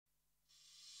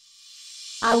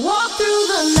I walk through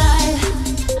the night.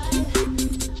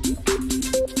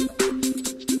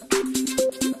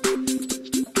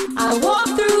 I walk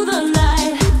through the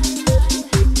night.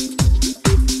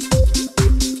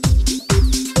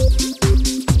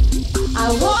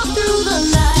 I walk through the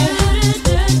night.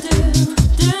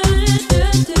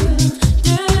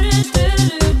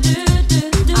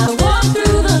 I walk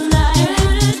through the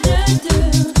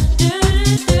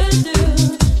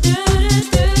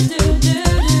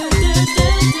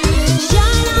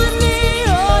shine on me,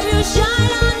 oh you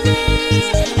shine on me,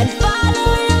 and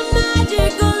follow your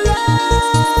magical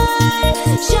light.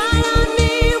 Shine on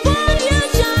me, won't you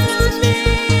shine on me,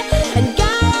 and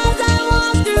guide as I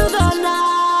walk through the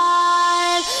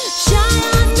night. Shine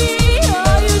on me,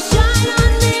 oh you shine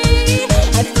on me,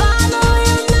 and follow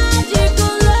your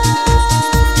magical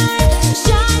light.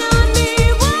 Shine on me,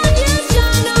 won't you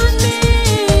shine on me,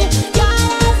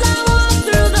 guide as I walk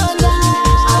through the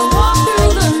night. I walk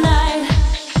through the night.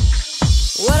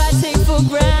 What I take for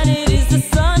granted is the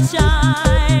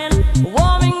sunshine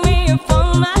warming me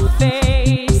upon my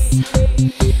face.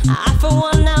 I for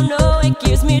one now know it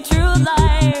gives me true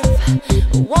life,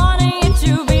 wanting it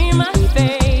to be my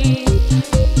fate.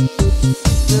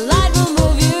 The light will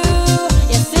move you,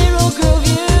 yes it will groove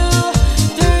you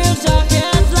through your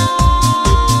darkest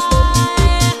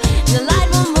light. The light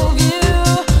will move you,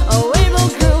 oh it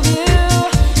will groove you,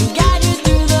 guide you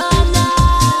through the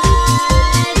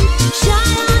night.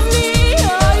 Shine on me,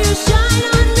 oh you shine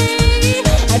on me,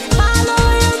 and follow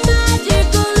your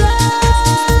magical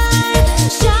light.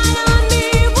 Shine on me,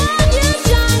 won't you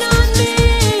shine on me,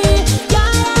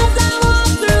 guide as I walk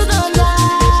through the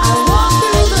night. I walk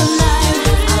through the night.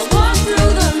 I walk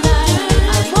through the night.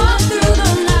 I walk through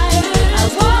the night. I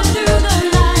walk through the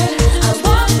night. I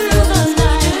walk through the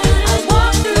night. I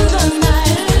walk through the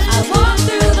night. I walk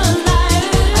through the night.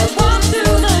 I walk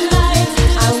through the night.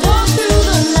 I walk through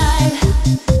the night.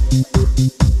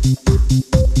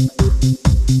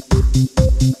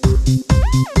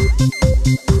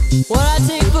 What I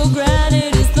take for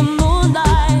granted is the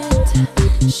moonlight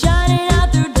shining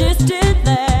out through